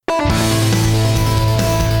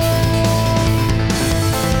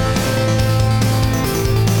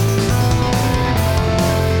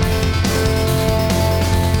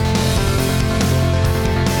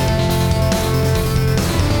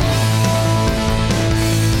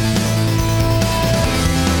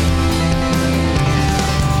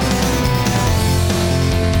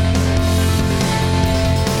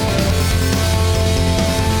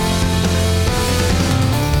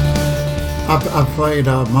I've played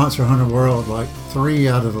Monster Hunter World like 3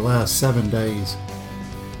 out of the last 7 days.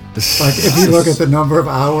 Like if you look at the number of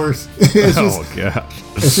hours, it's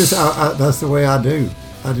just that's the way I do.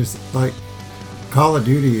 I just like Call of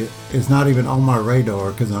Duty is not even on my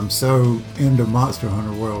radar because I'm so into Monster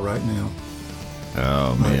Hunter World right now.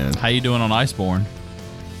 Oh man, how you doing on Iceborne?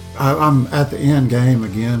 I'm at the end game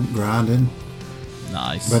again, grinding.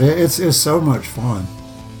 Nice, but it's so much fun.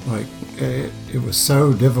 Like it was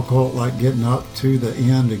so difficult, like getting up to the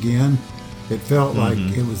end again. It felt like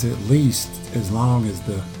it was at least as long as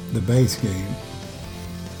the base game.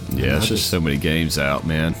 Yeah, it's just so many games out,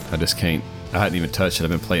 man. I just can't. I hadn't even touched it. I've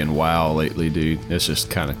been playing WoW lately, dude. It's just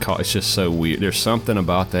kind of it's just so weird. There's something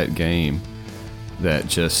about that game that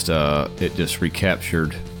just it just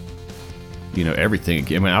recaptured, everything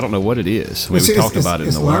again. I mean, I don't know what it is. We talked about it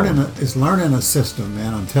in the WoW. It's learning a system,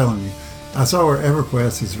 man. I'm telling you. I saw where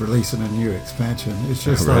EverQuest is releasing a new expansion. It's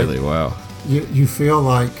just really wow. You feel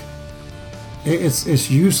like it's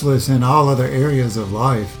useless in all other areas of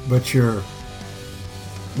life, but your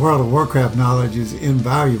World of Warcraft knowledge is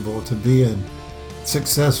invaluable to being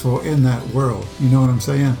successful in that world. You know what I'm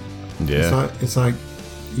saying? Yeah. It's like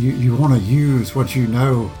you want to use what you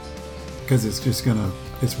know because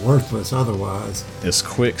it's worthless otherwise. It's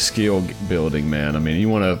quick skill building, man. I mean, you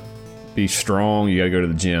want to be strong, you got to go to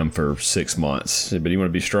the gym for 6 months. But you want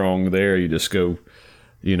to be strong there, you just go,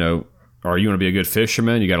 or you want to be a good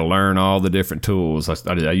fisherman, you got to learn all the different tools.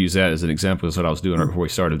 I use that as an example. That's what I was doing right before we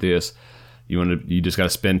started this. You just got to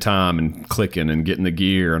spend time and clicking and getting the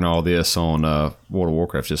gear and all this on World of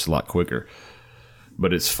Warcraft just a lot quicker.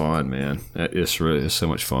 But it's fun, man. It's so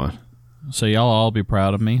much fun. So y'all all be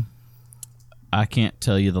proud of me. I can't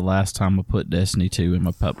tell you the last time I put Destiny 2 in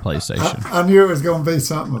my PlayStation. I knew it was going to be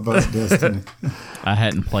something about Destiny. I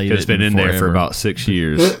hadn't played it. It's been in there for about 6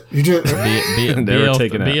 years. You just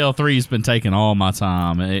BL3's been taking all my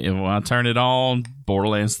time. When I turn it on,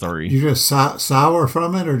 Borderlands 3. You just sour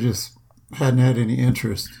from it, or just hadn't had any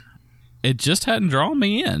interest? It just hadn't drawn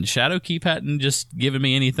me in. Shadowkeep hadn't just given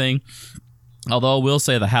me anything. Although I will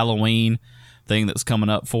say the Halloween thing that's coming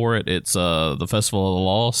up for it, it's the Festival of the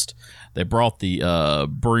Lost. They brought the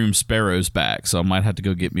broom sparrows back, so I might have to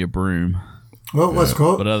go get me a broom. Well, what's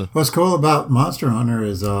cool about Monster Hunter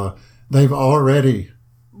is they've already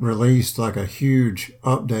released like a huge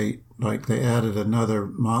update. Like they added another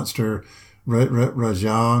monster,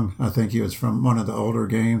 Rajang. I think he was from one of the older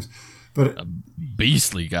games. But a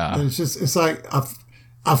beastly guy. It's like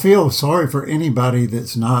I feel sorry for anybody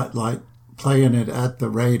that's not like playing it at the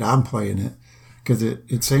rate I'm playing it. Because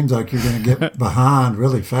it seems like you're going to get behind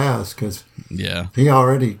really fast because he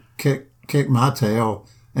already kicked my tail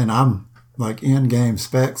and I'm like in-game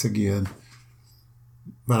specs again.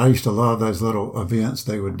 But I used to love those little events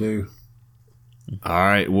they would do. All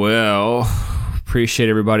right, well, appreciate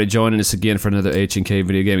everybody joining us again for another H&K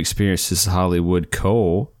Video Game Experience. This is Hollywood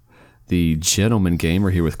Cole, the Gentleman Gamer,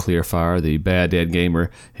 here with Clearfire, the Bad Dad Gamer,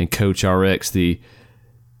 and CoachRX, the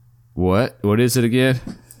what? What is it again?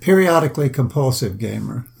 Periodically compulsive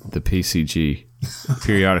gamer. The PCG.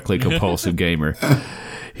 Periodically compulsive gamer.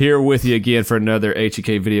 Here with you again for another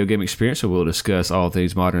H&K Video Game Experience, where we'll discuss all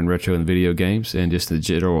things modern, retro, and video games, and just the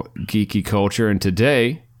general geeky culture. And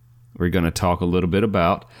today, we're going to talk a little bit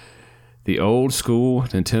about the old school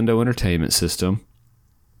Nintendo Entertainment System.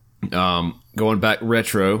 Going back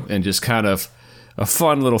retro, and just kind of a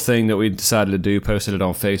fun little thing that we decided to do, posted it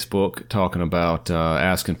on Facebook, talking about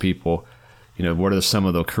asking people, what are some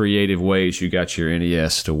of the creative ways you got your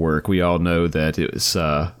NES to work? We all know that it was,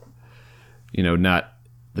 not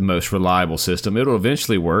the most reliable system. It'll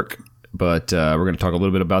eventually work, but we're going to talk a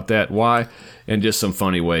little bit about that, why, and just some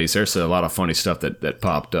funny ways. There's a lot of funny stuff that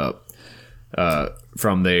popped up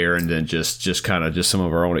from there, and then just some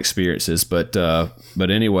of our own experiences. But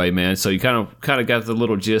anyway, man, so you kind of got the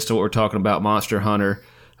little gist of what we're talking about, Monster Hunter.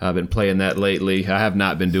 I've been playing that lately. I have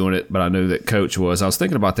not been doing it, but I knew that Coach was. I was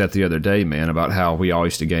thinking about that the other day, man, about how we all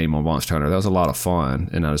used to game on Monster Hunter. That was a lot of fun,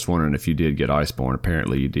 and I was wondering if you did get Iceborne.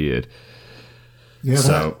 Apparently you did. Yeah,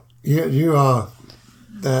 so,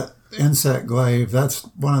 that insect glaive, that's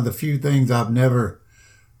one of the few things I've never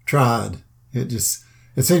tried.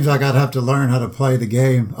 It seems like I'd have to learn how to play the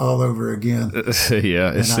game all over again.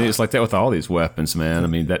 Yeah, it seems like that with all these weapons, man. I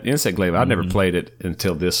mean, that insect glaive, I'd never played it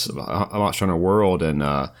until this Monster Hunter World, and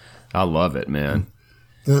I love it, man.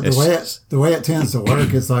 The way it tends to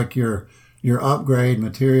work is like your upgrade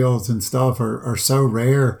materials and stuff are so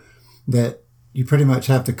rare that you pretty much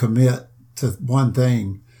have to commit to one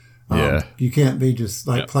thing. You can't be just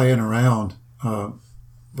like playing around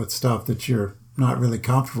with stuff that you're not really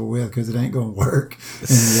comfortable with because it ain't going to work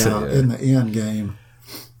in the end game.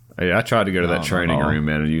 Hey, I tried to go to that training room,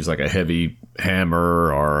 man, and use like a heavy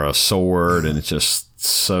hammer or a sword, and it's just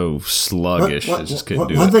so sluggish. I just couldn't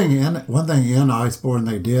do it. One thing in Iceborne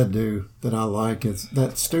they did do that I like is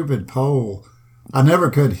that stupid pole. I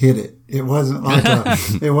never could hit it. It wasn't like a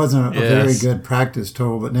very good practice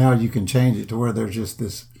tool, but now you can change it to where there's just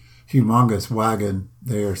this humongous wagon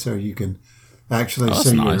there, so you can actually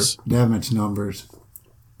see your damage numbers.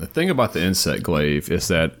 The thing about the insect glaive is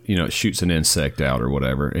that, it shoots an insect out or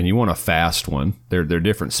whatever, and you want a fast one. They're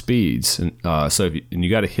different speeds, and so you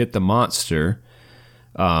got to hit the monster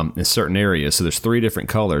in certain areas. So there's 3 different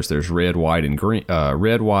colors. There's red, white, and green.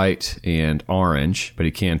 Red, white, and orange, but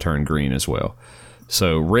he can turn green as well.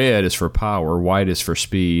 So red is for power, white is for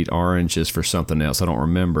speed, orange is for something else I don't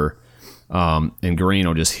remember, and green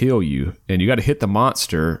will just heal you. And you got to hit the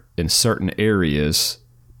monster in certain areas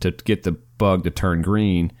to get the bug to turn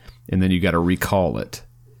green, and then you got to recall it.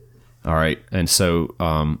 All right, and so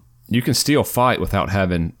you can still fight without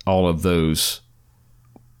having all of those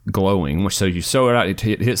glowing. So you sew it out, it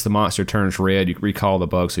hits the monster, turns red, you recall the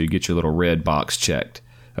bug, so you get your little red box checked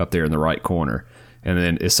up there in the right corner, and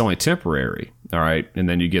then it's only temporary. All right, and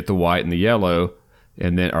then you get the white and the yellow,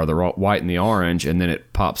 and then or the white and the orange, and then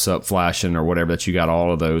it pops up flashing or whatever that you got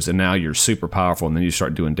all of those, and now you're super powerful, and then you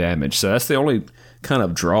start doing damage. So that's the only kind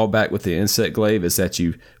of drawback with the insect glaive, is that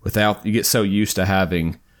you get so used to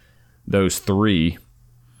having those 3,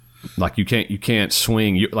 like you can't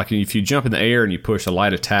swing. Like if you jump in the air and you push a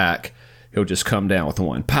light attack, he'll just come down with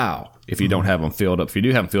one pow. If you don't have them filled up, if you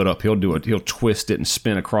do have them filled up, he'll twist it and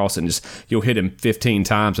spin across it, and you'll hit him 15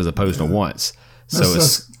 times as opposed to once. So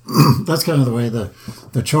that's kind of the way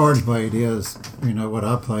the charge blade is. What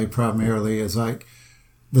I play primarily is like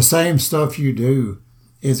the same stuff you do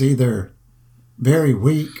is either very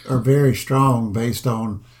weak or very strong based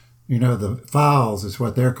on, the files is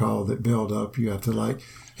what they're called that build up. You have to like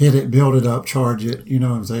hit it, build it up, charge it. You know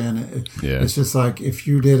what I'm saying? It's just like if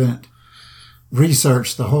you didn't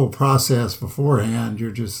research the whole process beforehand,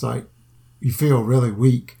 you're just like, you feel really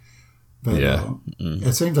weak. But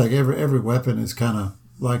it seems like every weapon is kind of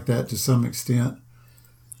like that to some extent.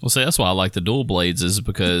 Well, see, that's why I like the dual blades, is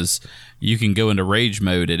because you can go into rage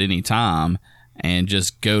mode at any time and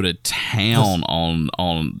just go to town on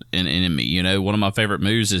an enemy. One of my favorite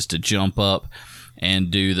moves is to jump up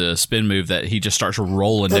and do the spin move that he just starts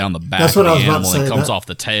rolling down the back of the animal and comes off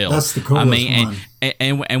the tail. That's the coolest one.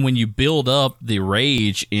 And when you build up the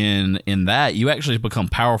rage in that, you actually become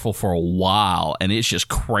powerful for a while, and it's just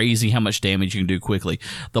crazy how much damage you can do quickly.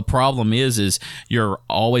 The problem is you're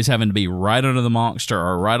always having to be right under the monster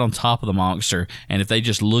or right on top of the monster, and if they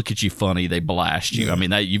just look at you funny, they blast you.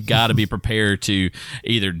 Yeah. You've got to be prepared to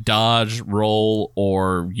either dodge, roll,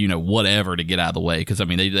 or whatever to get out of the way, because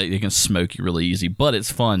they can smoke you really easy, but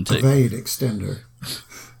it's fun too. Evade extender.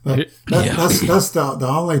 But that's the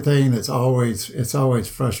only thing that's always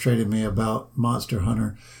frustrated me about Monster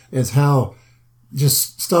Hunter is how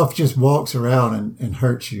stuff just walks around and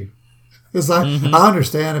hurts you. It's like, I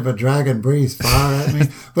understand if a dragon breathes fire at me,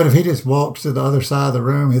 but if he just walks to the other side of the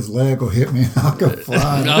room, his leg will hit me and I'll go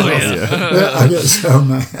flying. I get so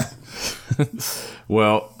mad.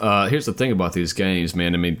 Well, here's the thing about these games,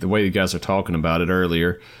 man. The way you guys are talking about it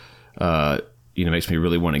earlier, makes me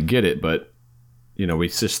really want to get it, but we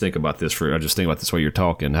just think about this I just think about this while you're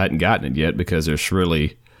talking. I hadn't gotten it yet because there's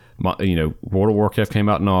really, World of Warcraft came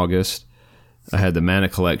out in August. I had the Mana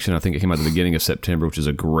Collection. I think it came out at the beginning of September, which is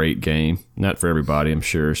a great game. Not for everybody, I'm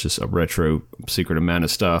sure. It's just a retro Secret of Mana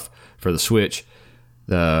stuff for the Switch.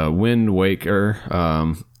 The Wind Waker,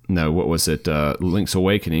 what was it? Link's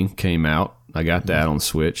Awakening came out. I got that on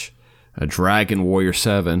Switch. Dragon Warrior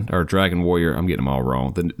 7, or Dragon Warrior, I'm getting them all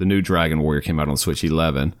wrong. The new Dragon Warrior came out on Switch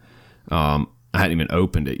 11. I hadn't even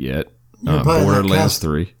opened it yet. Borderlands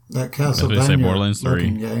 3. That Castlevania Borderlands 3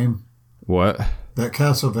 looking game. What? That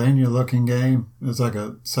Castlevania looking game. It was like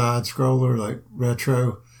a side scroller, like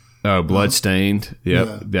retro. Oh, Bloodstained.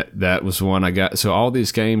 Yep. Yeah. That was one I got. So all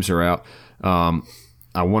these games are out.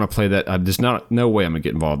 I want to play that. There's no way I'm going to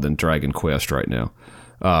get involved in Dragon Quest right now.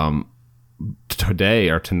 Today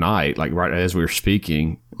or tonight, like right as we were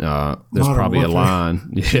speaking, there's Modern probably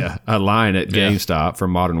Warfare. a line at GameStop for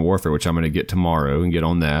Modern Warfare, which I'm going to get tomorrow and get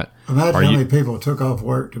on that. Imagine how many people took off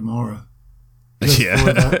work tomorrow. For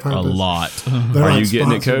that purpose. A lot. Are you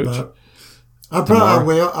getting it, Coach?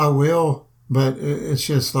 I will, but it's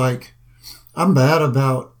just like, I'm bad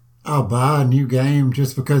about, I'll buy a new game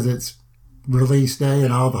just because it's release day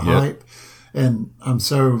and all the hype. And I'm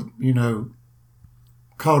so,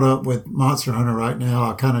 caught up with Monster Hunter right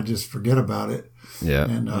now, I kind of just forget about it. Yeah.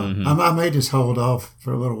 And I may just hold off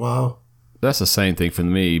for a little while. That's the same thing for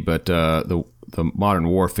me, but the the Modern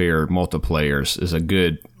Warfare multiplayers is a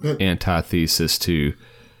good antithesis to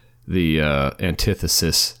the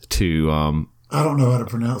antithesis to I don't know how to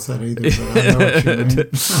pronounce that either, but I know what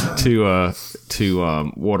you mean.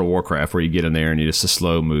 to World of Warcraft, where you get in there and you just a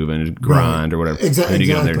slow move and grind or whatever. Exactly. And you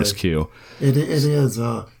get in there and just kill. It is,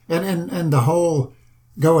 and the whole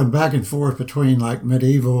going back and forth between like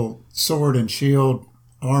medieval sword and shield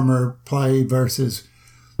armor play versus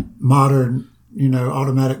modern,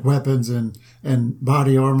 automatic weapons and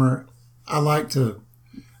body armor. I like to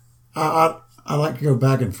go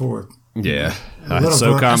back and forth. Yeah, I had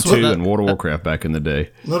SOCOM 2 and World of Warcraft back in the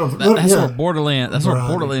day. That's where Borderlands. That's where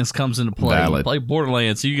Borderlands comes into play. Valid. You play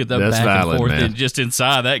Borderlands, so you get that That's back valid, and forth, man. and just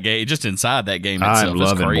inside that game itself. I'm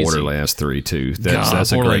loving crazy. Borderlands 3 too.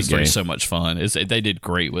 That's a Borderlands great 3 game. is so much fun. They did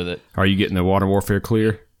great with it. Are you getting the Modern Warfare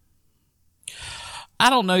clear? I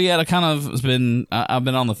don't know yet. I've been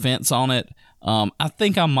on the fence on it. I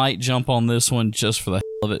think I might jump on this one just for the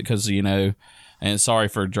hell of it, because and sorry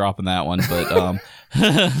for dropping that one, but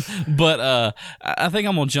but I think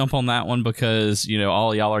I'm gonna jump on that one because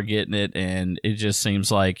all y'all are getting it, and it just seems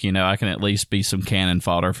like I can at least be some cannon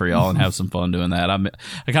fodder for y'all and have some fun doing that.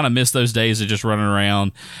 I kind of miss those days of just running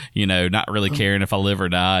around, not really caring if I live or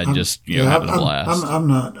die, and just having a blast. I'm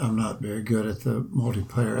not very good at the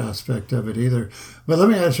multiplayer aspect of it either. But let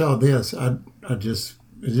me ask y'all this: it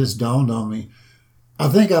just dawned on me. I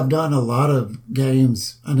think I've done a lot of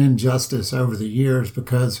games an injustice over the years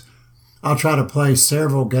because I'll try to play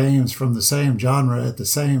several games from the same genre at the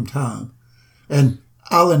same time. And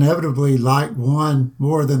I'll inevitably like one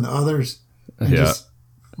more than the others. And just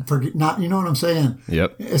forget, you know what I'm saying?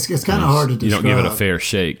 Yep. It's kind of hard to describe. You don't give it a fair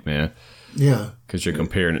shake, man. Yeah. Because you're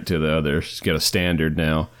comparing it to the others. It's got a standard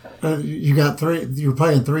now. You're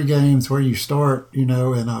playing 3 games where you start, in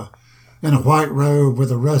a white robe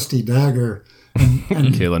with a rusty dagger.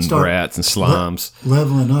 And killing rats and slimes,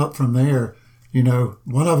 leveling up from there.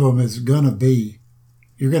 One of them is gonna be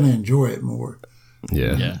you're gonna enjoy it more.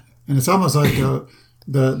 Yeah. And it's almost like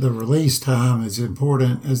the release time is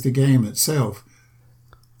important as the game itself.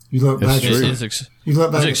 You look back.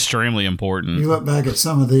 It's extremely important. You look back at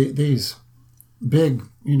some of these big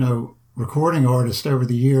recording artists over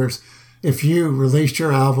the years. If you released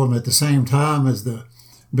your album at the same time as the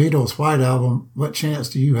Beatles' White Album, what chance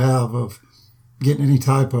do you have of getting any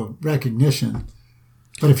type of recognition?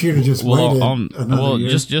 But if you'd have just waited another year.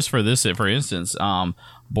 just for this, for instance,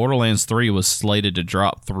 Borderlands 3 was slated to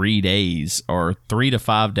drop 3 days or 3 to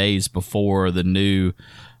 5 days before the new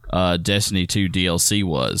Destiny 2 DLC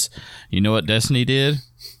was. You know what Destiny did?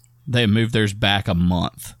 They moved theirs back a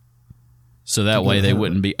month. So that way they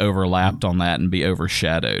wouldn't be overlapped on that and be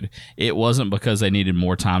overshadowed. It wasn't because they needed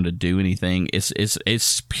more time to do anything.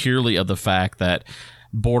 It's purely of the fact that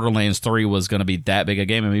Borderlands 3 was going to be that big a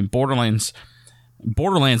game. I mean, Borderlands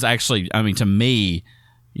actually, to me,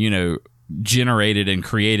 generated and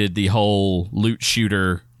created the whole loot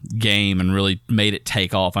shooter game and really made it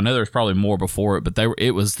take off. I know there's probably more before it, but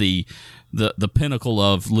it was the pinnacle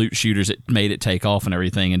of loot shooters. It made it take off and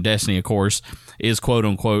everything. And Destiny, of course, is quote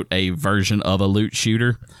unquote a version of a loot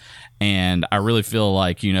shooter. And I really feel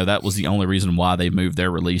like, that was the only reason why they moved their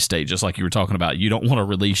release date. Just like you were talking about, you don't want to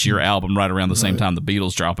release your album right around the same time the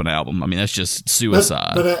Beatles drop an album. I mean, that's just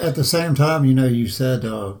suicide. But at the same time, you said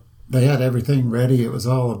they had everything ready. It was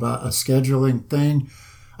all about a scheduling thing.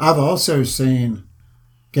 I've also seen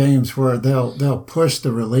games where they'll push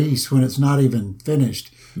the release when it's not even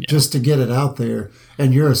finished just to get it out there.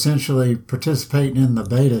 And you're essentially participating in the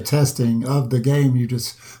beta testing of the game you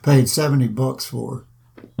just paid $70 for.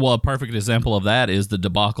 Well, a perfect example of that is the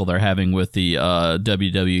debacle they're having with the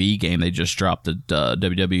WWE game they just dropped, the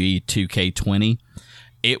WWE 2K20.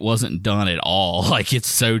 It wasn't done at all. Like, it's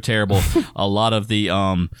so terrible. A lot of the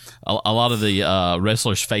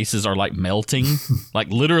wrestlers' faces are like melting, like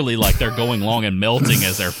literally, like they're going along and melting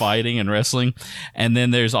as they're fighting and wrestling. And then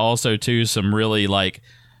there's also too some really like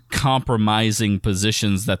compromising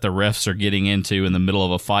positions that the refs are getting into in the middle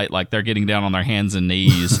of a fight. Like they're getting down on their hands and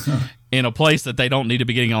knees in a place that they don't need to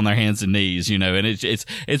be getting on their hands and knees, and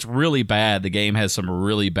it's really bad. The game has some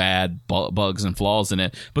really bad bugs and flaws in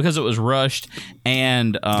it because it was rushed,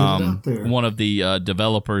 and one of the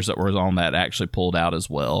developers that was on that actually pulled out as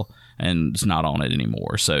well, and it's not on it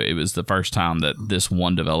anymore. So it was the first time that this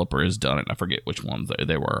one developer has done it. I forget which ones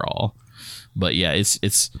they were all, but yeah,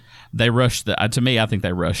 it's they rushed to me, I think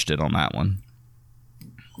they rushed it on that one.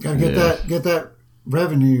 Gotta get that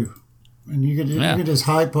revenue. And you can just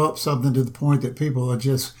hype up something to the point that people will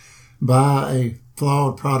just buy a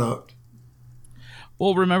flawed product.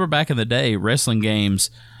 Well, remember back in the day, wrestling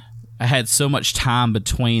games had so much time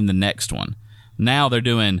between the next one. Now they're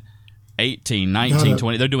doing 18, 19,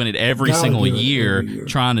 20. They're doing it every single year, every year,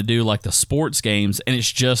 trying to do like the sports games, and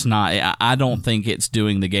it's just not. I don't think it's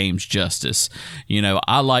doing the games justice. You know,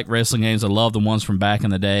 I like wrestling games. I love the ones from back in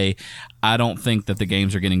the day. I don't think that the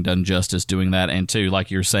games are getting done justice doing that. And two,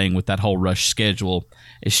 like you're saying, with that whole rush schedule,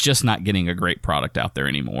 it's just not getting a great product out there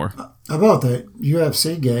anymore. I bought that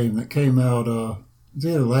UFC game that came out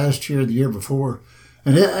either last year or the year before,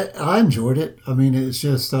 and I enjoyed it. I mean, it's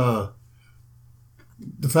just the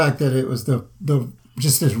fact that it was the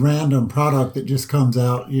just this random product that just comes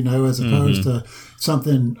out, you know, as opposed to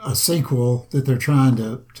something, a sequel that they're trying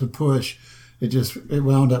to push. It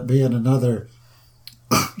wound up being another.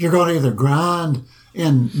 You're going to either grind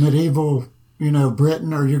in medieval, you know,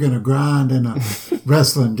 Britain, or you're going to grind in a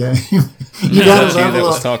wrestling game. You got to level that up.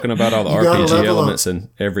 was talking about all the RPG elements in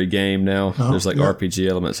every game now. There's like RPG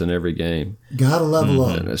elements in every game. Got to level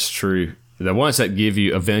up. And that's true. The ones that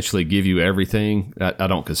eventually give you everything, I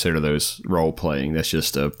don't consider those role playing. That's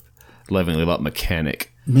just a leveling up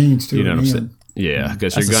mechanic. Means to, you know what I'm end. saying? Yeah,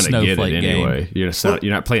 because you're That's going to get it game. anyway.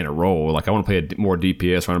 You're not playing a role. Like, I want to play more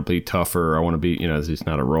DPS, I want to be tougher, I want to be, you know, it's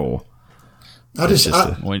not a role. I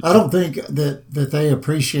don't think that they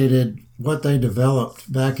appreciated what they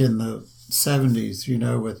developed back in the 70s, you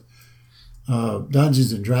know, with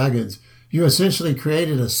Dungeons and Dragons. You essentially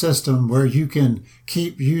created a system where you can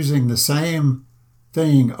keep using the same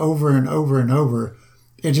thing over and over and over.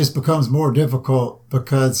 It just becomes more difficult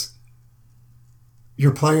because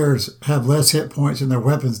your players have less hit points and their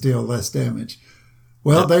weapons deal less damage.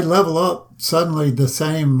 Well, they level up. Suddenly the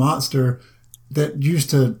same monster that used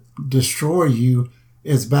to destroy you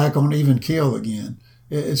is back on even keel again.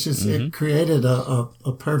 It's just, it created a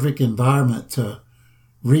perfect environment to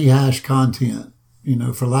rehash content, you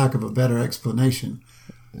know, for lack of a better explanation.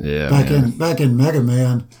 Yeah. Back in Mega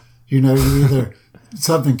Man, you know, you either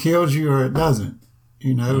something kills you or it doesn't.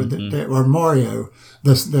 You know, or Mario,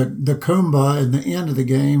 the Goomba in the end of the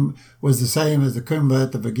game was the same as the Goomba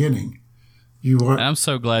at the beginning. I'm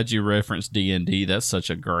so glad you referenced D&D. That's such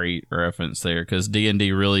a great reference there, because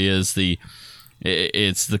D&D really is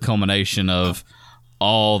it's the culmination of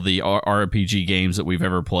all the RPG games that we've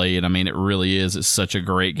ever played. I mean, it really is. It's such a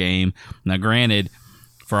great game. Now, granted,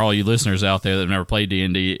 for all you listeners out there that have never played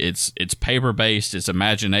D&D, it's paper-based, it's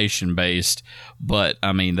imagination-based, but,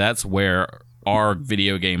 I mean, that's where our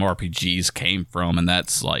video game RPGs came from, and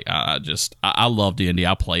that's like I love D&D.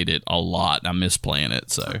 I played it a lot. I miss playing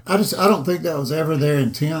it. So I don't think that was ever their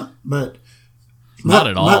intent, but not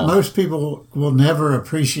at all. Most people will never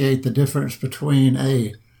appreciate the difference between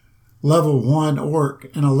a level 1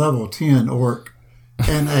 orc and a level 10 orc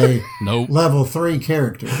and a level 3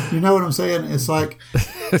 character. You know what I'm saying? It's like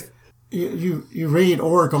you read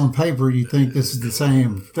orc on paper, you think this is the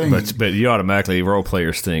same thing. But you automatically, role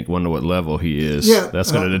players think, wonder what level he is. Yeah,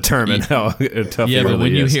 that's going to determine how tough he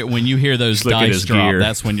really is. When you hear those dice drop, gear.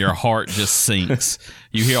 That's when your heart just sinks.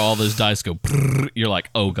 You hear all those dice go, you're like,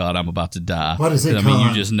 oh God, I'm about to die. What is it? I mean,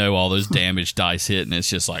 you just know all those damaged dice hit, and it's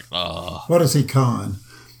just like, oh. What is he con?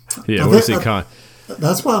 Yeah, what is he con?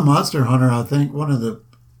 That's why Monster Hunter, I think one of the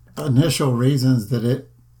initial reasons that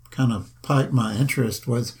it kind of piqued my interest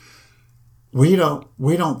was we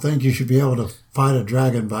don't think you should be able to fight a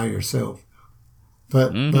dragon by yourself.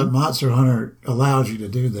 But Monster Hunter allows you to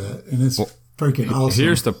do that, and it's freaking awesome.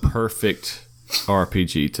 Here's the perfect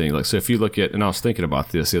RPG thing. Like, so if you look at, and I was thinking about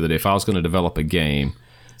this the other day, if I was going to develop a game,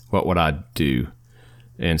 what would I do?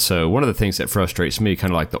 And so one of the things that frustrates me,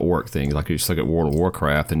 kind of like the orc thing, like you just look at World of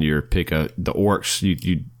Warcraft and you're the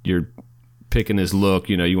orcs, you're picking his look,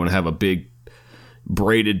 you know, you want to have a big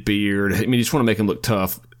braided beard. I mean, you just want to make him look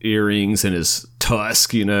tough, earrings and his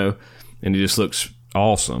tusk, you know, and he just looks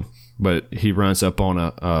awesome. But he runs up on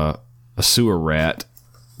a sewer rat,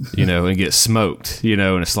 you know, and gets smoked, you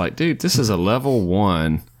know, and it's like, dude, this is a level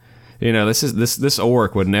 1, you know, this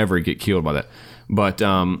orc would never get killed by that. But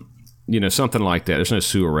you know, something like that. There's no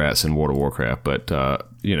sewer rats in World of Warcraft, but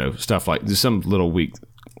you know, stuff like some little weak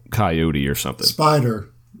coyote or something. Spider.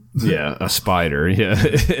 Yeah, a spider. Yeah,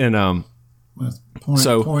 and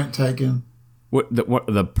point taken. What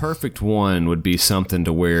the perfect one would be something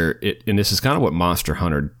to where it, and this is kind of what Monster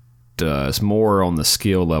Hunter does, more on the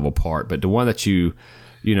skill level part, but the one that you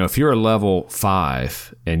know, if you're a level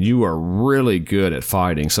 5 and you are really good at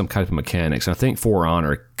fighting some kind of mechanics, and I think For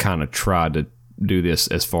Honor kind of tried to do this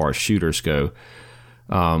as far as shooters go,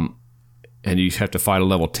 and you have to fight a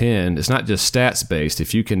level 10, it's not just stats based.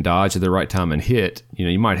 If you can dodge at the right time and hit, you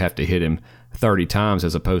know, you might have to hit him 30 times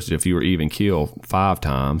as opposed to if you were even killed 5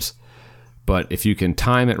 times. But if you can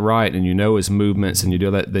time it right and you know his movements and you do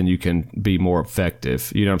that, then you can be more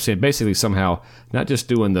effective. You know what I'm saying? Basically, somehow, not just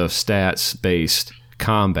doing the stats-based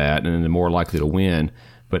combat and they're more likely to win.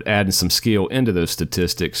 But adding some skill into those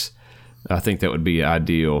statistics, I think that would be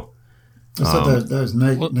ideal. So those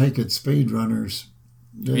naked speedrunners.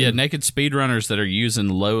 Yeah, naked speedrunners that are using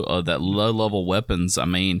low level weapons. I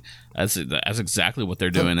mean, that's exactly what they're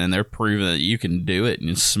doing, and they're proving that you can do it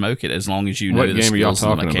and smoke it as long as you know the skills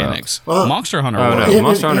and the mechanics. Well, Monster Hunter.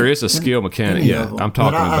 Monster Hunter is a skill mechanic. Yeah, I'm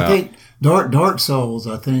talking about. I think Dark Souls,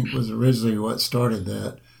 I think, was originally what started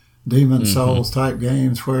that. Demon Souls type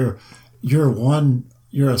games where you're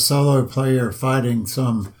a solo player fighting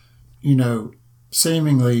some,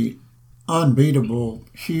 seemingly unbeatable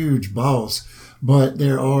huge boss. But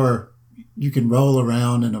you can roll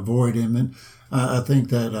around and avoid him, and I think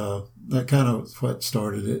that kind of what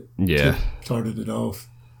started it. Yeah, started it off.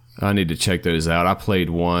 I need to check those out. I played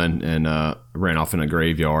one and ran off in a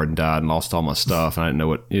graveyard and died and lost all my stuff. And I didn't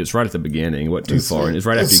know it was right at the beginning. It wasn't too far. And it was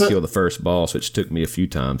right after you kill the first boss, which took me a few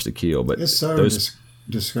times to kill. But it's so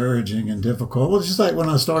discouraging and difficult. Well, it's just like when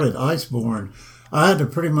I started Iceborne, I had to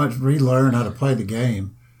pretty much relearn how to play the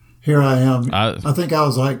game. Here I am. I think I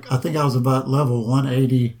was about level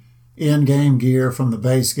 180 in-game gear from the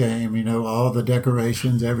base game, all the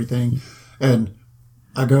decorations, everything. And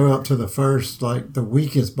I go up to the first, the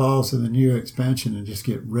weakest boss in the new expansion and just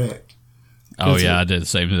get wrecked. Oh, yeah, I did the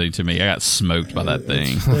same thing to me. I got smoked by that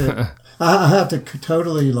thing. I have to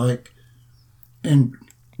totally,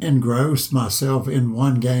 engross myself in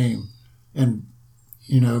one game and,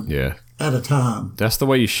 at a time. That's the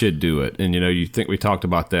way you should do it. And, you think we talked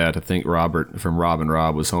about that. I think Robert from Rob and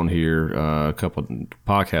Rob was on here a couple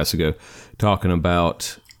podcasts ago talking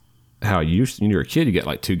about how when you were a kid, you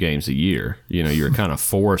get 2 games a year. You were kind of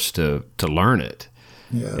forced to learn it.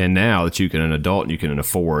 Yeah. And now that you can, an adult, you can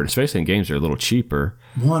afford, especially in games that are a little cheaper.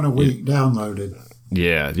 One a week downloaded.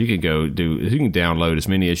 Yeah, you can download as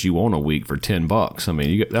many as you want a week for $10. I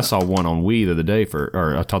mean, that's all one on Wii the other day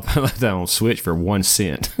or I talked about that on Switch for 1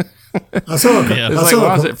 cent. I saw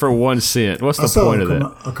why is it for 1 cent? What's the point of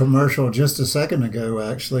that? A commercial just a second ago,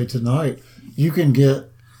 actually, tonight. You can get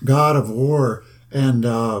God of War and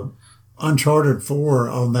Uncharted 4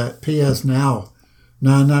 on that PS Now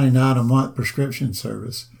 $9.99 a month prescription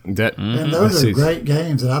service. And those are great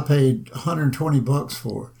games that I paid $120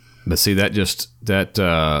 for. But see, that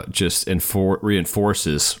just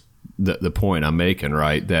reinforces the point I'm making,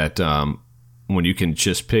 right? That when you can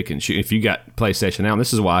just pick and choose. If you got PlayStation Now, and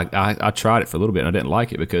this is why I tried it for a little bit and I didn't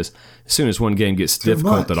like it, because as soon as one game gets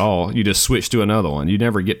difficult at all, you just switch to another one. You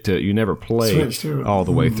never play all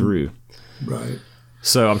the way through. Right.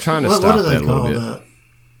 So I'm trying to stop that a little bit. That?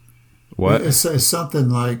 What? It's something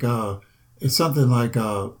like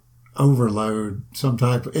overload, some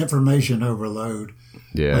type of information overload.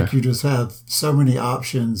 Yeah. Like you just have so many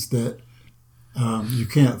options that you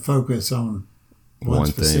can't focus on one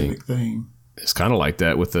specific thing. It's kind of like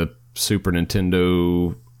that with the Super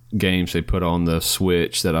Nintendo games they put on the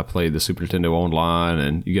Switch that I played the Super Nintendo online,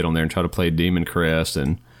 and you get on there and try to play Demon Crest,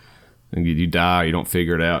 and you die, you don't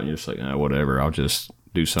figure it out, and you're just like, whatever, I'll just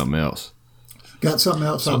do something else. Got something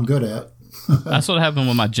else I'm good at. That's what happened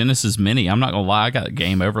with my Genesis Mini. I'm not gonna lie, I got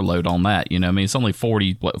game overload on that. It's only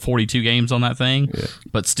 42 games on that thing,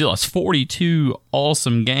 but still, it's 42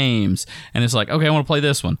 awesome games, and it's like, okay, I want to play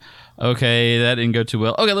this one. Okay, that didn't go too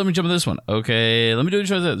well. Okay, let me jump to this one. Okay, let me do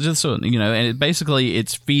this one. And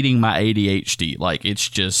it's feeding my ADHD. Like, it's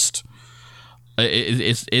just,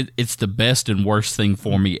 it's the best and worst thing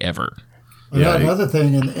for me ever. Another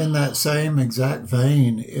thing in that same exact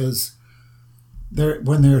vein is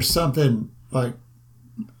when there's something like,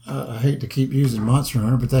 I hate to keep using Monster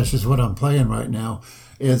Hunter, but that's just what I'm playing right now,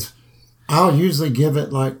 is I'll usually give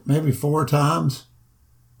it maybe 4 times,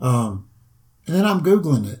 and then I'm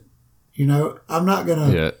Googling it. I'm not going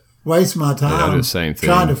to waste my time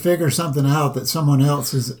trying to figure something out that someone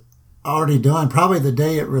else has already done, probably the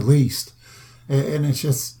day it released. And it's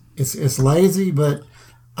just, it's lazy, but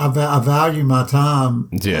I value my time.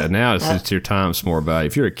 Yeah, now it's your time's more valuable.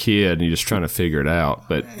 If you're a kid and you're just trying to figure it out,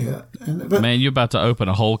 but man, you're about to open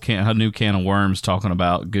a new can of worms talking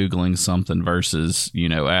about Googling something versus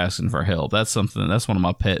asking for help. That's one of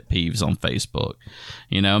my pet peeves on Facebook.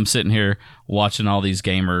 I'm sitting here watching all these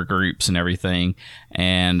gamer groups and everything,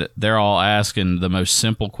 and they're all asking the most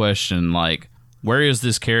simple question, like, where is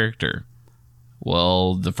this character?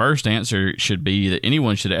 Well, the first answer should be that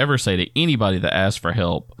anyone should ever say to anybody that asks for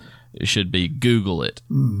help, it should be Google it.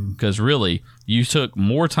 Because really, you took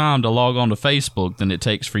more time to log on to Facebook than it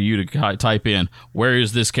takes for you to type in, where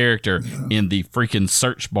is this character, in the freaking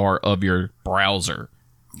search bar of your browser.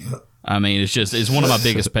 Yeah. I mean, it's one of my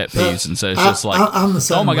biggest pet peeves. And so it's just like,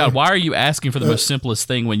 oh my God, why are you asking for the most simplest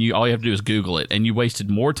thing when all you have to do is Google it? And you wasted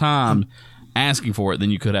more time asking for it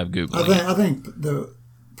than you could have Googling it. I think the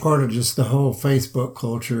part of just the whole Facebook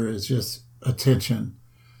culture is just attention.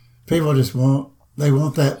 People just want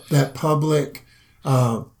that public.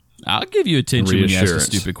 I'll give you attention when you ask a Reassurance.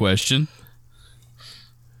 stupid question.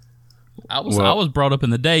 I was brought up in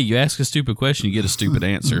the day. You ask a stupid question, you get a stupid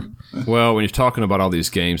answer. Well, when you're talking about all these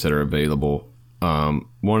games that are available,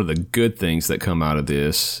 one of the good things that come out of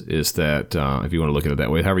this is that, if you want to look at it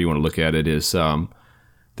that way, however you want to look at it, is that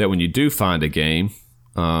when you do find a game,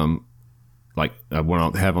 like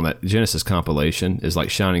what I have on that Genesis compilation, is like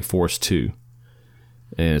Shining Force 2.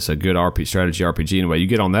 And it's a good strategy RPG. Anyway, you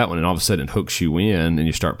get on that one, and all of a sudden it hooks you in, and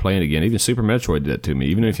you start playing again. Even Super Metroid did that to me.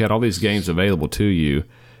 Even if you had all these games available to you,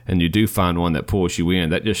 and you do find one that pulls you in,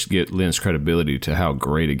 that just lends credibility to how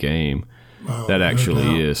great a game that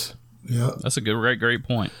actually is. Yeah, That's a great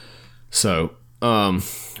point. So,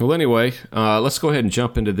 well, anyway, let's go ahead and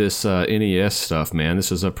jump into this NES stuff, man.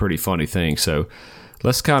 This is a pretty funny thing. So,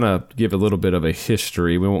 let's kind of give a little bit of a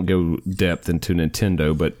history. We won't go depth into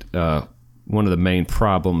Nintendo, but one of the main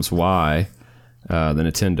problems why the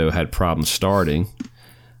Nintendo had problems starting,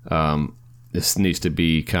 this needs to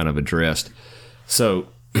be kind of addressed. So,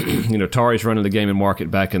 Atari's running the gaming market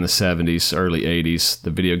back in the 70s, early 80s.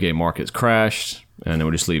 The video game market's crashed, and then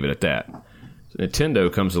we'll just leave it at that. So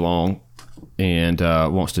Nintendo comes along and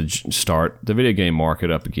wants to start the video game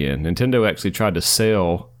market up again. Nintendo actually tried to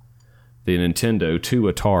sell the Nintendo to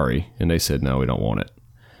Atari, and they said, no, we don't want it.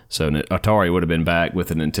 So Atari would have been back with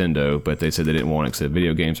the Nintendo, but they said they didn't want it because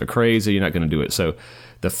video games are crazy, you're not going to do it. So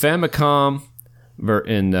the Famicom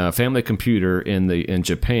and Family Computer in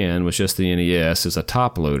Japan was just the NES as a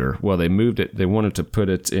top loader. Well, they moved it. They wanted to put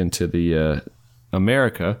it into the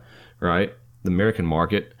America, right? The American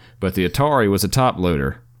market, but the Atari was a top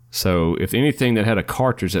loader. So if anything that had a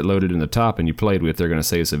cartridge that loaded in the top and you played with, they're going to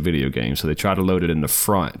say it's a video game. So they try to load it in the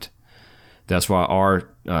front. That's why our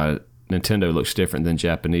Nintendo looks different than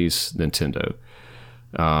Japanese Nintendo.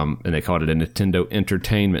 And they called it a Nintendo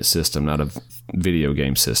Entertainment System, not a video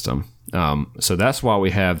game system. So that's why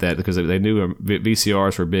we have that, because they knew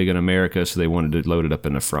VCRs were big in America, so they wanted to load it up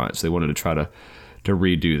in the front. So they wanted to try to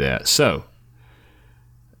redo that. So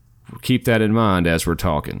keep that in mind as we're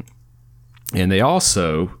talking. And they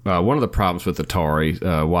also, one of the problems with Atari,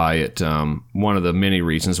 one of the many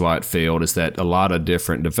reasons why it failed, is that a lot of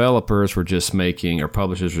different developers were just or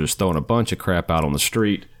publishers were just throwing a bunch of crap out on the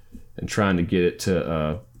street and trying to get it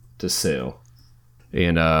to sell.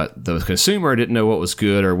 And the consumer didn't know what was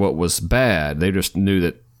good or what was bad. They just knew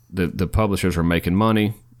that the publishers were making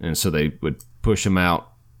money, and so they would push them out.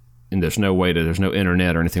 And there's no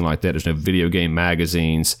internet or anything like that. There's no video game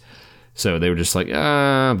magazines. So they were just like,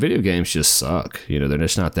 video games just suck. They're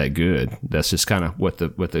just not that good. That's just kind of what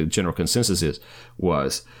the general consensus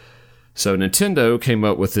was. So Nintendo came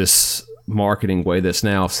up with this marketing way that's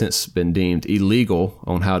now since been deemed illegal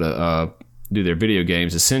on how to do their video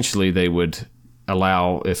games. Essentially, they would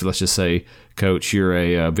allow, if let's just say, Coach, you're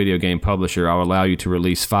a video game publisher, I'll allow you to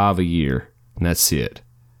release 5 a year, and that's it.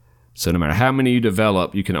 So no matter how many you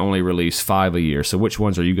develop, you can only release 5 a year. So which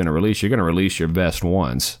ones are you going to release? You're going to release your best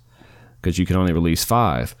ones, because you can only release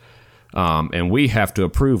 5. And we have to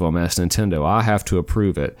approve them as Nintendo. I have to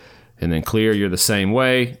approve it. And then Clear, you're the same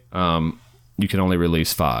way. You can only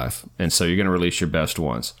release 5. And so you're going to release your best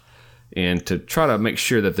ones. And to try to make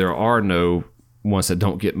sure that there are no ones that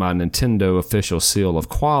don't get my Nintendo official seal of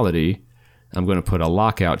quality, I'm going to put a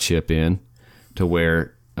lockout chip in to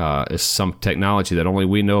where it's some technology that only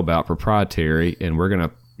we know about, proprietary, and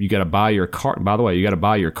you got to buy your by the way, you got to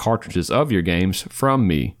buy your cartridges of your games from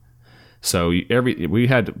me. So we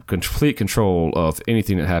had complete control of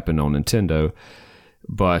anything that happened on Nintendo,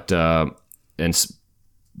 but that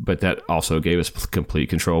also gave us complete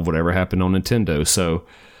control of whatever happened on Nintendo. So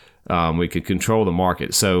we could control the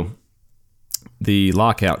market. So the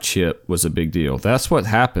lockout chip was a big deal. That's what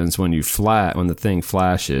happens when the thing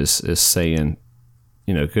flashes, is saying,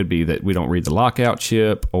 it could be that we don't read the lockout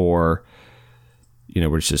chip, or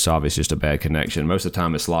it's just obviously just a bad connection. Most of the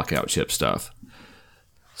time it's lockout chip stuff.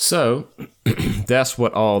 So that's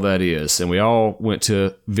what all that is. And we all went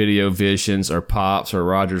to Video Visions or Pops or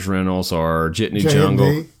Rogers Rentals or Jitney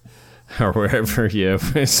Jungle or wherever,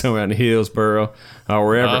 somewhere in Hillsboro or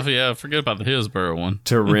wherever. Yeah, forget about the Hillsboro one.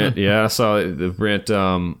 To rent, I saw the rent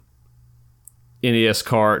NES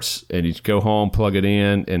carts, and you go home, plug it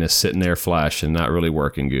in, and it's sitting there flashing, not really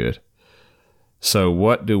working good. So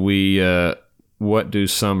what do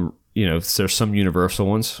some... there's some universal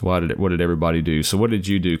ones. What did everybody do? So what did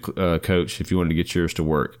you do, Coach, if you wanted to get yours to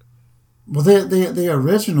work? Well, the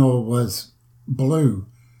original was blue.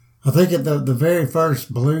 I think the very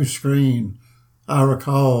first blue screen I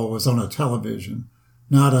recall, was on a television,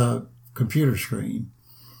 not a computer screen.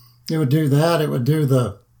 It would do that. It would do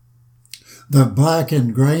the black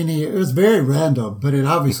and grainy. It was very random, but it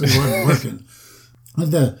obviously wasn't working.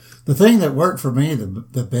 And the thing that worked for me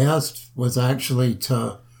the best was actually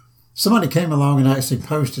somebody came along and actually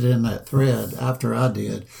posted in that thread after I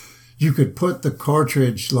did. You could put the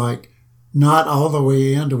cartridge like not all the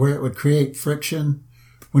way in to where it would create friction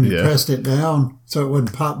when you pressed it down so it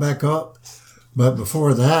wouldn't pop back up. But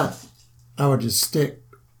before that, I would just stick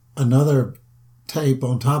another tape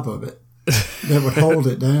on top of it that would hold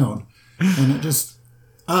it down. And it just,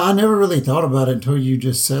 I never really thought about it until you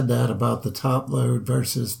just said that about the top load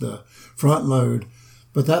versus the front load.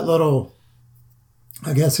 But that little,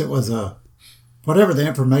 I guess it was whatever the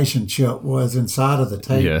information chip was inside of the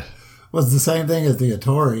tape was the same thing as the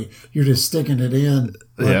Atari. You're just sticking it in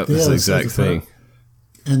like this. It's the exact thing.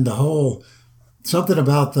 And the whole, something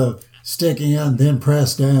about the stick in, then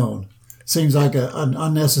press down seems like an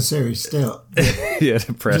unnecessary step.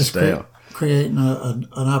 To press down. Creating an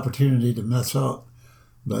opportunity to mess up.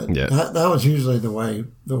 But that was usually the way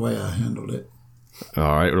I handled it.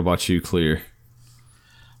 All right. What about you, Clear?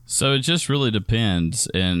 So it just really depends.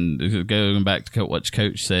 And going back to what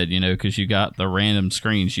Coach said, because you got the random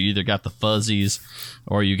screens. You either got the fuzzies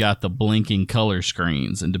or you got the blinking color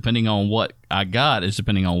screens. And depending on what I got is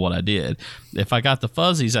depending on what I did. If I got the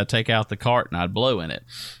fuzzies, I'd take out the cart and I'd blow in it.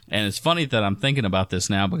 And it's funny that I'm thinking about this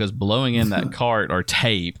now because blowing in that cart or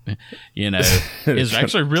tape, is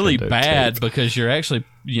actually really bad because you're actually,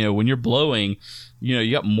 when you're blowing,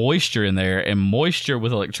 you got moisture in there, and moisture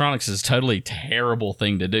with electronics is a totally terrible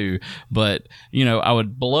thing to do. But, I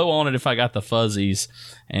would blow on it if I got the fuzzies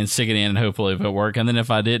and stick it in and hopefully if it worked. And then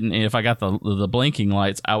if I didn't, if I got the blinking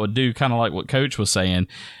lights, I would do kind of like what Coach was saying,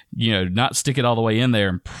 not stick it all the way in there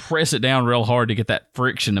and press it down real hard to get that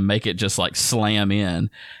friction to make it just like slam in,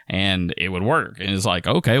 and it would work. And it's like,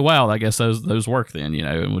 okay, wow, I guess those work then,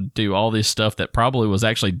 and would do all this stuff that probably was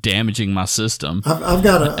actually damaging my system. I've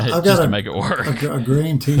got to make it work. A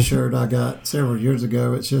green T-shirt I got several years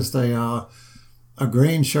ago. It's just a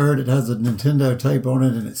green shirt. It has a Nintendo tape on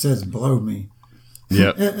it, and it says "Blow Me."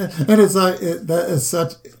 Yep. And it's like that is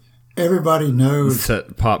such. Everybody knows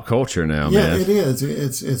it's pop culture now, man. Yeah, it is.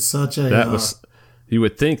 It's such a. That was. You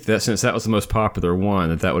would think that since that was the most popular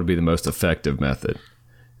one, that would be the most effective method.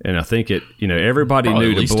 And I think everybody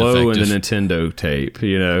Probably knew to blow in the Nintendo tape.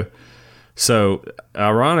 So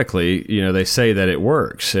ironically, they say that it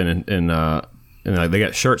works, and they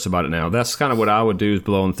got shirts about it now. That's kind of what I would do, is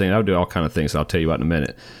blow on the thing. I would do all kind of things I'll tell you about in a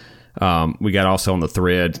minute. We got also on the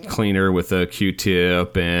thread cleaner with a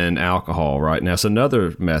Q-tip and alcohol. Right now, it's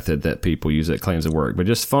another method that people use that claims to work. But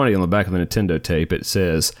just funny, on the back of the Nintendo tape, it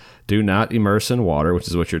says, "Do not immerse in water," which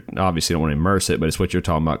is what you're obviously don't want to immerse it, but it's what you're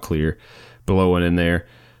talking about, Clear, blowing in there,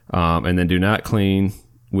 and then do not clean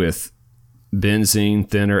with benzene,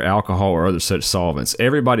 thinner, alcohol, or other such solvents.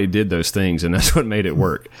 Everybody did those things, and that's what made it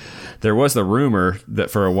work. There was the rumor that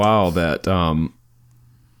for a while that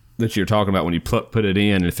you're talking about when you put it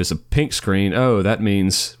in, and if it's a pink screen, that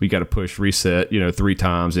means we got to push reset, 3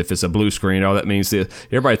 times. If it's a blue screen, that means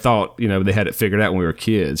everybody thought, they had it figured out when we were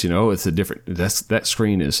kids. It's a different, that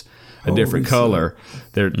screen is a different color.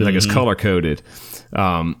 They're like it's color coded.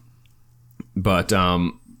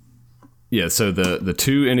 Yeah, so the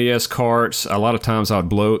 2 NES carts, a lot of times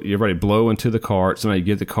everybody blow into the cart. Somebody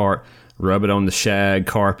get the cart, rub it on the shag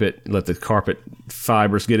carpet, let the carpet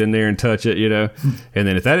fibers get in there and touch it, And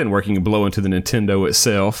then if that didn't work, you can blow into the Nintendo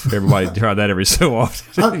itself. Everybody try that every so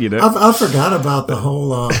often, I forgot about the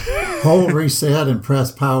whole reset and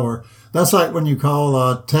press power. That's like when you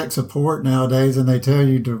call tech support nowadays and they tell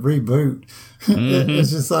you to reboot. Mm-hmm.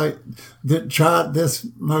 It's just like, try this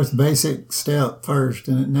most basic step first,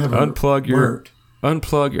 and it never worked.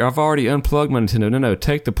 I've already unplugged my Nintendo. No,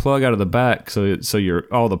 take the plug out of the back so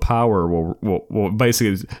all the power will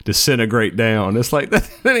basically disintegrate down. It's like that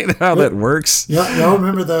ain't how that works. Yeah, y'all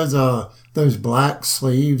remember those black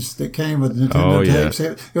sleeves that came with Nintendo tapes?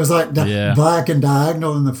 It was like black and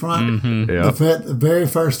diagonal in the front. Mm-hmm. Yeah. The very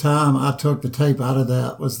first time I took the tape out of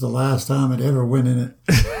that was the last time it ever went in it.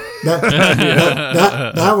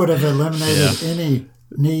 That would have eliminated any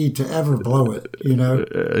need to ever blow it,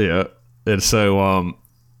 Yeah. And so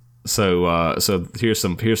here's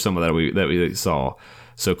some of that we saw.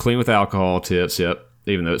 So clean with alcohol tips, yep.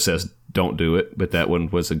 Even though it says don't do it, but that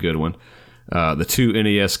one was a good one. The 2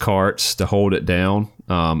 NES carts to hold it down.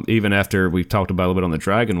 Even after we talked about a little bit on the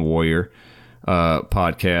Dragon Warrior,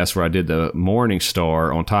 podcast where I did the Morning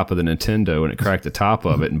Star on top of the Nintendo, and it cracked the top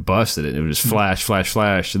of it and busted it. It would just flash, flash,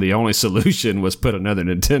 flash. The only solution was put another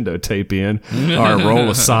Nintendo tape in or a roll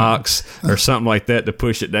of socks or something like that to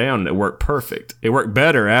push it down, and it worked perfect. It worked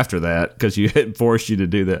better after that because it forced you to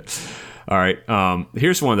do that. All right,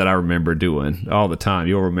 here's one that I remember doing all the time.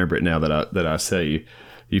 You'll remember it now that I say you.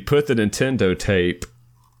 You put the Nintendo tape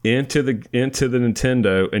into the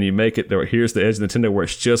Nintendo, and you make it there. Here's the edge of the Nintendo where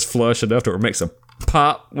it's just flush enough to where it makes a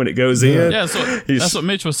pop when it goes in. Yeah, that's what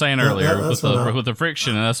Mitch was saying earlier with the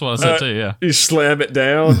friction, and that's what I said too. Yeah, you slam it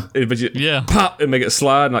down, but you pop and make it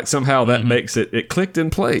slide, and like somehow that makes it clicked in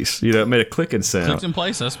place. It made a clicking sound. Clicked in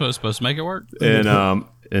place. That's supposed to make it work. And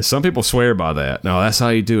some people swear by that. No, that's how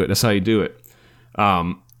you do it. That's how you do it.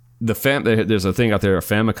 There's a thing out there, a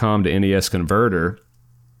Famicom to NES converter.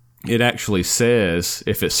 It actually says,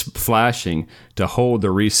 if it's flashing, to hold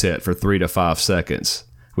the reset for 3 to 5 seconds,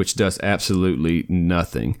 which does absolutely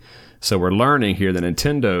nothing. So we're learning here that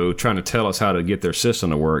Nintendo, trying to tell us how to get their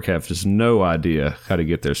system to work, have just no idea how to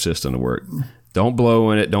get their system to work. Don't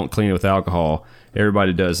blow in it. Don't clean it with alcohol.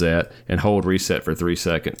 Everybody does that. And hold reset for 3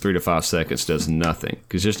 to 5 seconds does nothing.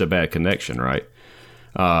 Because it's just a bad connection, right?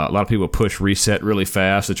 A lot of people push reset really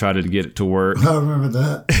fast to try to get it to work. I remember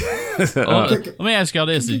that. Let me ask y'all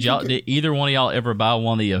this: Did either one of y'all ever buy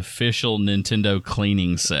one of the official Nintendo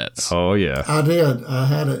cleaning sets? Oh yeah, I did. I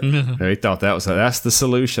had it. They thought that's the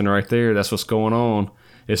solution right there. That's what's going on.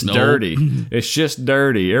 It's dirty. It's just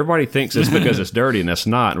dirty. Everybody thinks it's because it's dirty, and that's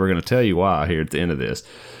not. We're going to tell you why here at the end of this.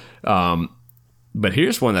 But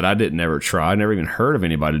here's one that I didn't ever try. I never even heard of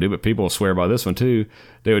anybody do, but people swear by this one too.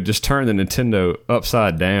 They would just turn the Nintendo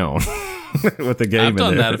upside down with the game. I've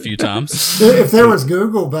done that a few times. If there was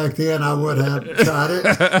Google back then, I would have tried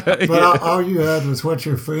it. But all you had was what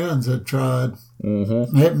your friends had tried.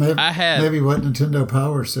 Mm-hmm. Maybe what Nintendo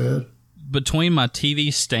Power said. Between my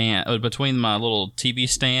TV stand, between my little TV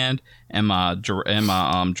stand and my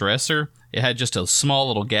dresser, it had just a small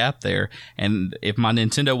little gap there, and if my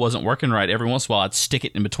Nintendo wasn't working right, every once in a while I'd stick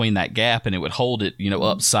it in between that gap, and it would hold it,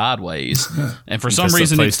 up sideways. And for some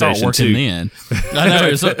reason it started working then. I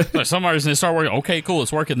know. For some reason it started working. Okay, cool,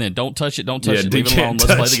 it's working then. Don't touch it. Leave it alone.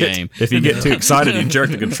 Let's play the game. If you get too excited, you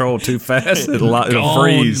jerk the control too fast, it'll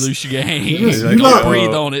freeze. You lose your game. You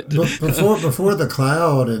breathe on it. Before the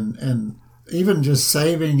cloud and even just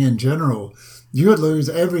saving in general, you would lose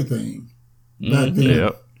everything back then.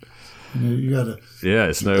 Yep. You gotta. Yeah,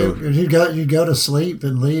 it's no. You go to sleep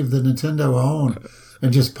and leave the Nintendo on,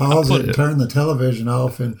 and just pause it and turn the television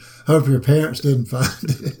off, and hope your parents didn't find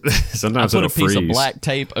it. Sometimes I put it'll a piece freeze. of black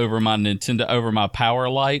tape over my Nintendo, over my power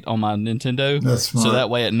light on my Nintendo. That's smart. So that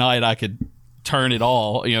way at night I could turn it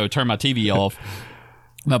all. Turn my TV off.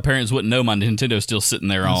 My parents wouldn't know my Nintendo's still sitting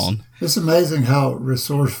there on. It's amazing how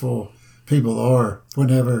resourceful people are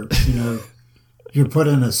whenever you're put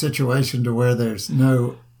in a situation to where there's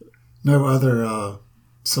no other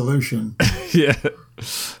solution. Yeah.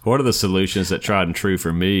 One of the solutions that tried and true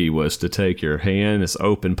for me was to take your hand, it's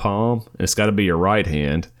open palm, and it's got to be your right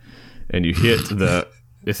hand, and you hit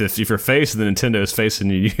if your face of the Nintendo is facing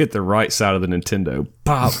you, you hit the right side of the Nintendo.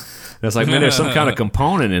 Pop. And it's like, man, there's some kind of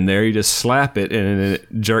component in there. You just slap it, and it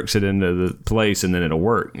jerks it into the place, and then it'll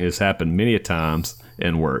work. It's happened many a times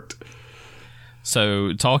and worked.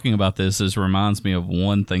 So talking about this reminds me of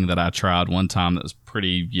one thing that I tried one time that was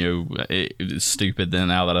pretty, stupid. Then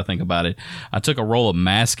now that I think about it, I took a roll of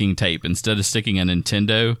masking tape instead of sticking a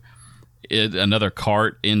Nintendo, another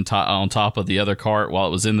cart on top of the other cart while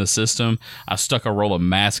it was in the system. I stuck a roll of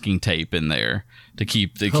masking tape in there to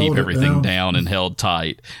keep everything down and held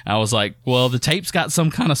tight. I was like, well, the tape's got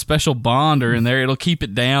some kind of special bonder in there. It'll keep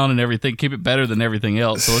it down and everything, keep it better than everything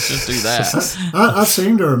else. So let's just do that. I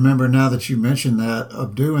seem to remember now that you mentioned that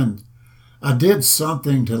I did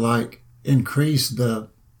something to increase the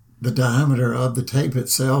diameter of the tape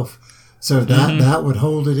itself, so that would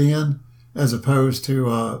hold it in, as opposed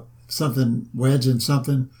to something wedging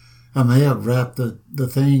something. I may have wrapped the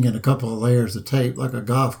thing in a couple of layers of tape like a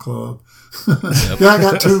golf club. Yep. I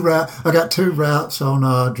got two wraps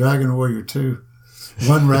on Dragon Warrior 2.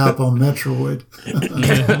 One wrap on Metroid.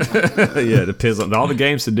 Yeah, it depends on all the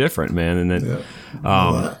games are different, man. And then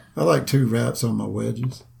I like 2 wraps on my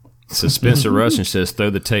wedges. So Spencer Rushing says, throw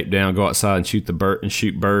the tape down, go outside and shoot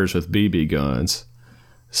birds with BB guns.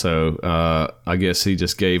 So I guess he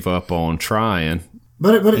just gave up on trying.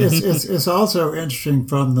 But it's also interesting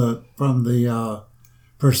from the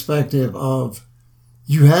perspective of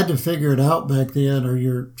you had to figure it out back then or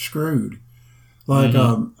you're screwed.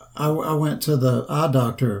 I went to the eye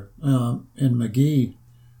doctor in McGee.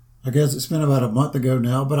 I guess it's been about a month ago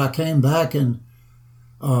now, but I came back and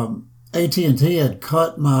AT&T had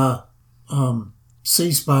cut my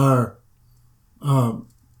C-Spire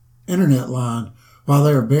internet line while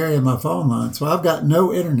they were burying my phone line. So I've got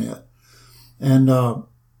no internet. And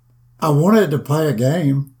I wanted to play a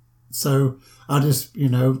game, so I just,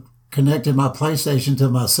 connected my PlayStation to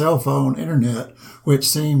my cell phone internet, which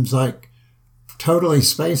seems like totally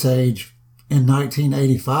space age in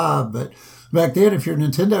 1985. But back then, if your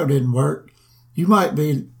Nintendo didn't work, you might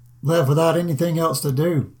be left without anything else to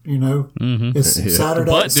do. Mm-hmm. It's Saturday,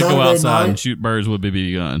 but to Saturday go outside night, and shoot birds with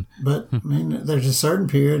BB gun. But I mean, there's just certain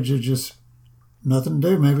periods you just nothing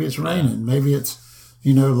to do. Maybe it's raining. Maybe it's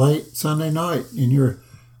late Sunday night and you're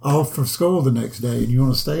off for school the next day and you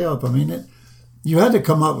want to stay up. I mean, you had to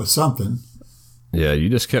come up with something. Yeah, you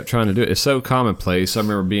just kept trying to do it. It's so commonplace. I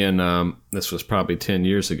remember being, this was probably 10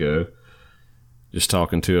 years ago, just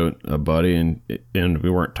talking to a buddy, and we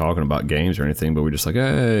weren't talking about games or anything, but we were just like,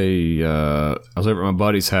 hey, I was over at my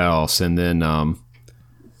buddy's house, and then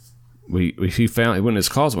he found, he went in his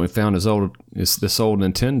closet, and we found this old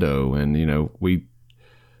Nintendo, and, we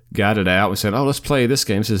got it out. We said, oh, let's play this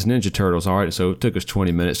game. This is Ninja Turtles. All right. So it took us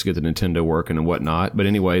 20 minutes to get the Nintendo working and whatnot. But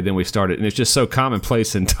anyway, then we started, and it's just so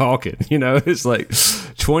commonplace in talking. It's like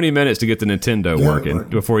 20 minutes to get the Nintendo working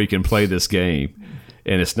before you can play this game.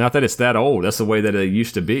 And it's not that it's that old. That's the way that it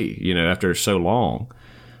used to be, after so long.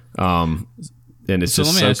 And it's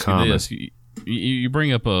just so common. You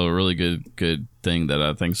bring up a really good thing that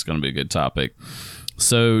I think is going to be a good topic.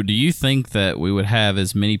 So do you think that we would have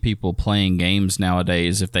as many people playing games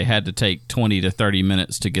nowadays if they had to take 20 to 30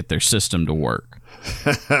 minutes to get their system to work?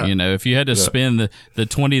 If you had to spend the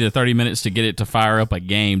 20 to 30 minutes to get it to fire up a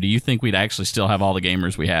game, do you think we'd actually still have all the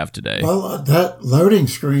gamers we have today? Well, that loading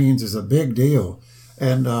screens is a big deal.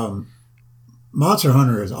 And Monster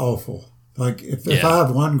Hunter is awful. Like, if I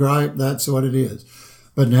have one gripe, that's what it is.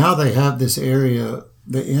 But now they have this area,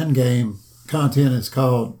 the in-game content is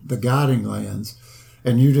called the Guiding Lands.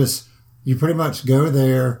 And you pretty much go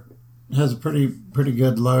there. It has a pretty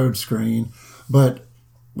good load screen. But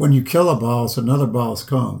when you kill a boss, another boss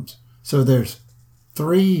comes. So there's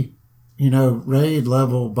 3, raid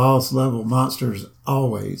level, boss level monsters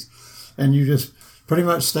always. And you just pretty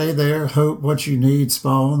much stay there, hope what you need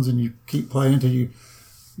spawns, and you keep playing until you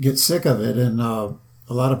get sick of it. And a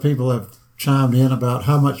lot of people have chimed in about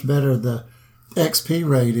how much better the XP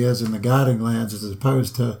rate is in the Guiding Lands as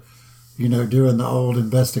opposed to doing the old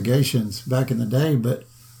investigations back in the day. But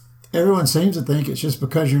everyone seems to think it's just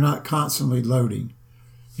because you're not constantly loading.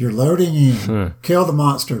 You're loading in, kill the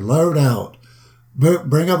monster, load out,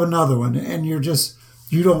 bring up another one, and you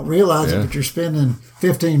don't realize it, but you're spending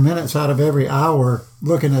 15 minutes out of every hour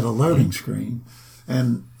looking at a loading screen.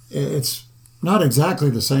 And it's not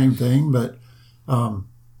exactly the same thing, but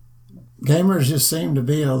gamers just seem to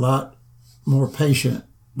be a lot more patient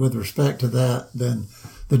with respect to that than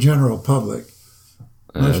the general public.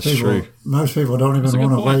 Most people don't even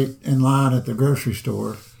want to wait in line at the grocery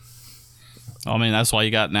store. I mean, that's why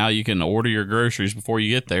you can order your groceries before you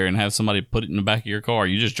get there and have somebody put it in the back of your car.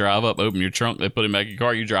 You just drive up, open your trunk, they put it in the back of your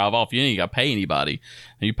car, you drive off. You ain't got to pay anybody.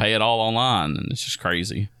 And you pay it all online, and it's just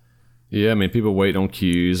crazy. Yeah, I mean, people wait on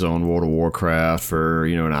queues on World of Warcraft for,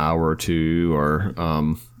 an hour or two, or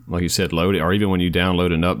like you said, load it, or even when you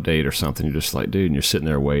download an update or something, you're just like, dude, and you're sitting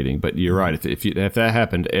there waiting. But you're right. If that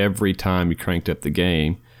happened every time you cranked up the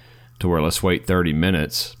game to where let's wait 30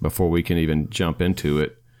 minutes before we can even jump into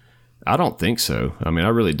it, I don't think so. I mean, I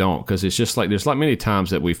really don't, because it's just like there's like many times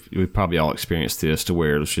that we've probably all experienced this to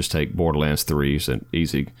where let's just take Borderlands 3 as an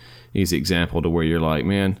easy example to where you're like,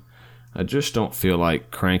 man, I just don't feel like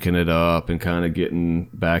cranking it up and kind of getting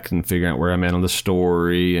back and figuring out where I'm at on the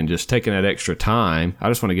story and just taking that extra time. I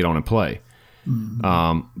just want to get on and play.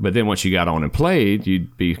 Mm-hmm. But then once you got on and played,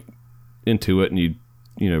 you'd be into it and you'd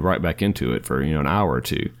right back into it for an hour or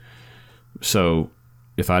two. So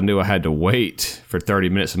if I knew I had to wait for 30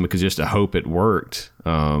 minutes because just to hope it worked,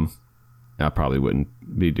 I probably wouldn't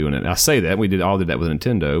be doing it. I say that we did that with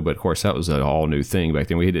Nintendo, but of course that was an all new thing back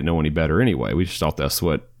then. We didn't know any better anyway. We just thought that's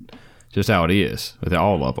just how it is with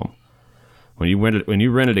all of them. When you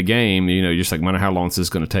rented a game, you're just like, no matter how long this is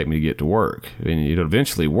going to take me to get to work, and it'll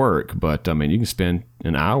eventually work. But I mean, you can spend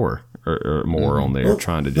an hour or more on there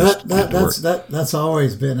trying to just get to work. That's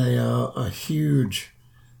always been a huge.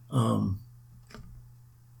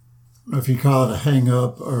 If you call it a hang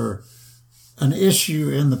up or an issue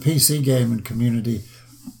in the PC gaming community.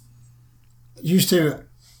 Used to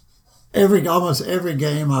almost every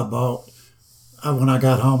game I bought, when I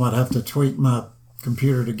got home, I'd have to tweak my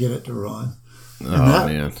computer to get it to run.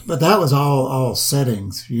 Man. But that was all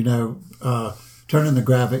settings, turning the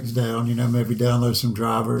graphics down, maybe download some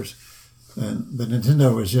drivers. And the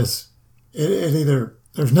Nintendo was just it either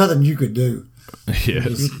there's nothing you could do.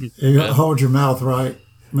 Yes. You got to hold your mouth right,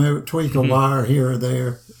 maybe tweak a wire here or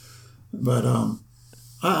there. But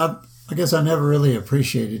I guess I never really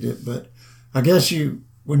appreciated it. But I guess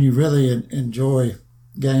when you really enjoy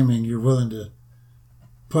gaming, you're willing to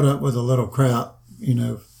put up with a little crap,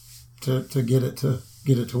 to get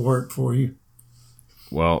it to work for you.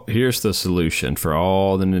 Well, here's the solution for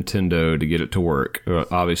all the Nintendo to get it to work.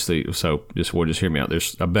 Obviously, we'll just hear me out.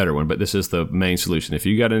 There's a better one, but this is the main solution. If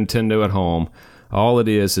you got a Nintendo at home, all it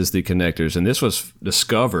is the connectors. And this was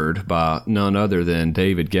discovered by none other than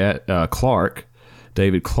David Clark,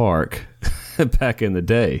 back in the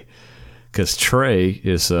day. Because Trey,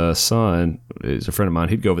 his son, is a friend of mine.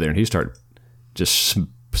 He'd go over there and he'd start just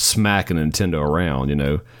smacking a Nintendo around,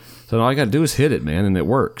 So all you got to do is hit it, man, and it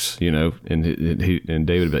works, And David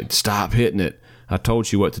would be like, "Stop hitting it. I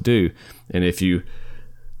told you what to do." And if you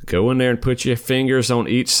go in there and put your fingers on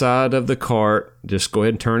each side of the cart, just go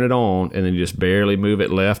ahead and turn it on, and then you just barely move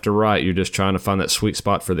it left or right. You're just trying to find that sweet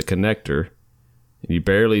spot for the connector. You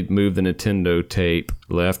barely move the Nintendo tape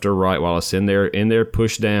left or right while it's in there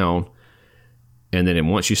pushed down. And then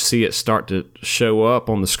once you see it start to show up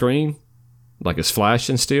on the screen, like it's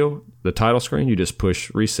flashing still, the title screen, you just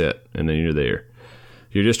push reset, and then you're there.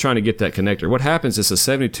 You're just trying to get that connector. What happens is a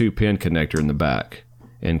 72-pin connector in the back,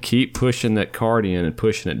 and keep pushing that card in and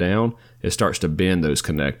pushing it down, it starts to bend those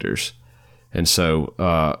connectors. And so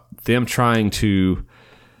them trying to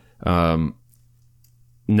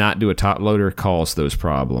not do a top loader caused those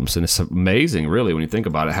problems. And it's amazing, really, when you think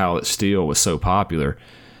about it, how it still was so popular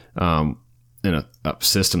in a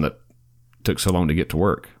system that took so long to get to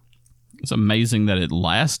work. It's amazing that it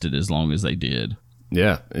lasted as long as they did.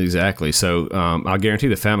 Yeah, exactly. So I guarantee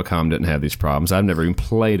the Famicom didn't have these problems. I've never even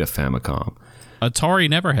played a Famicom. Atari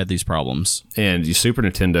never had these problems. And your Super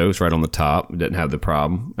Nintendo's right on the top. It didn't have the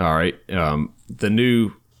problem. All right. I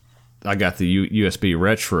got the USB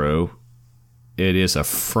Retro. It is a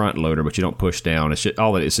front loader, but you don't push down. It's just,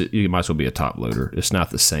 all it is, you might as well be a top loader. It's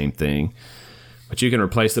not the same thing. But you can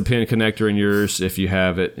replace the pin connector in yours if you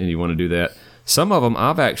have it and you want to do that. Some of them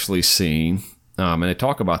I've actually seen, and they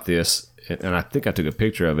talk about this, and I think I took a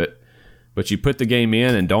picture of it, but you put the game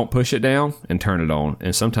in and don't push it down and turn it on,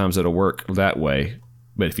 and sometimes it'll work that way,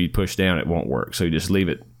 but if you push down, it won't work. So you just leave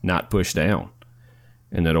it not pushed down,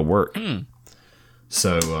 and it'll work.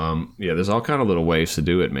 So, there's all kind of little ways to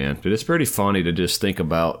do it, man. But it's pretty funny to just think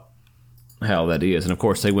about how that is. And, of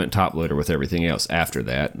course, they went top loader with everything else after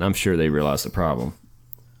that, and I'm sure they realized the problem.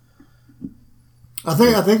 I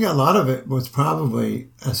think a lot of it was probably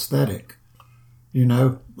aesthetic,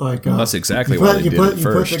 like that's exactly what they did at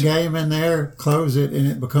first. You put the game in there, close it, and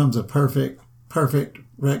it becomes a perfect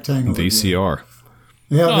rectangle. VCR. Again.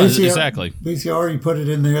 Yeah, VCR, exactly. VCR, you put it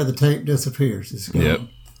in there, the tape disappears. It's gone.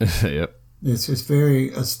 Yep. It's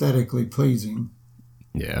very aesthetically pleasing.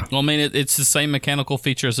 Yeah. Well, I mean, it's the same mechanical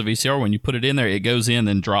feature as a VCR. When you put it in there, it goes in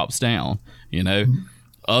and drops down, Mm-hmm.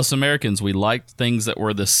 Us Americans, we liked things that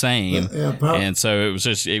were the same, and so it was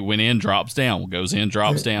just it went in, drops down, goes in,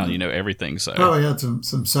 drops down, everything. So probably had some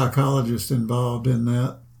psychologists involved in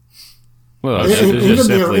that. Well, even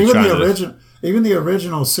the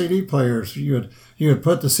original CD players, you would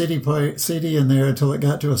put the CD in there until it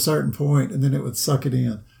got to a certain point, and then it would suck it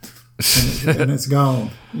in, and it's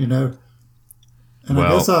gone. And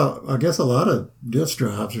I guess a lot of disk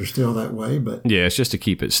drives are still that way, but yeah, it's just to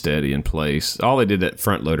keep it steady in place. All they did that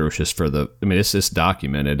front loader was just for it's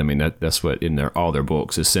documented. I mean, that's what in all their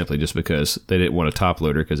books is simply just because they didn't want a top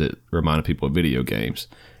loader because it reminded people of video games,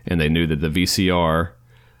 and they knew that the VCR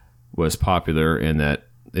was popular and that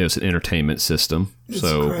it was an entertainment system.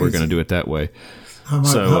 So crazy. We're going to do it that way.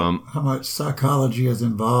 How much psychology is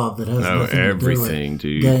involved that has nothing everything, to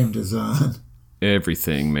do with dude. Game design.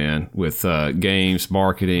 Everything, man, with games,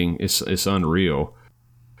 marketing, it's unreal.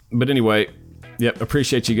 But anyway,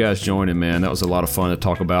 appreciate you guys joining, man. That was a lot of fun to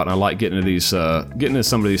talk about. And I like getting into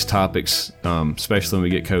some of these topics, especially when we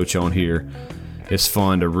get Coach on here. It's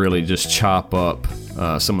fun to really just chop up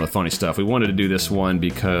some of the funny stuff. We wanted to do this one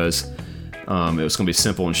because it was going to be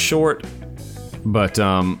simple and short, but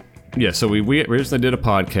so we originally did a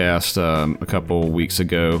podcast a couple weeks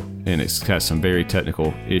ago, and it's got some very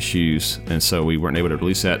technical issues, and so we weren't able to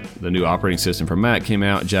release that. The new operating system for Mac came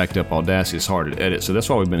out, jacked up Audacity, it's hard to edit, so that's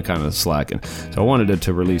why we've been kind of slacking. So I wanted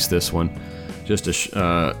to release this one, just to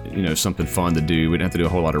something fun to do. We didn't have to do a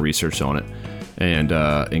whole lot of research on it, and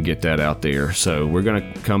get that out there. So we're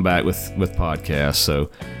gonna come back with podcasts. So,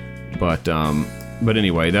 but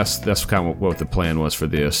anyway, that's kind of what the plan was for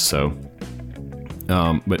this. So.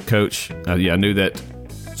 But Coach, I knew that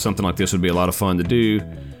something like this would be a lot of fun to do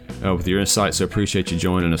with your insights, so appreciate you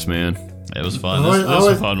joining us, man. It was fun. This was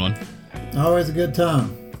a fun one. Always a good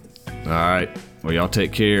time. All right. Well, y'all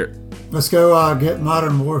take care. Let's go get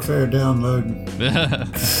Modern Warfare downloading.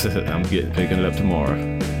 I'm picking it up tomorrow.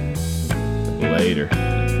 Later.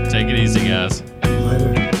 Take it easy, guys.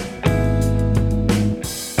 Later.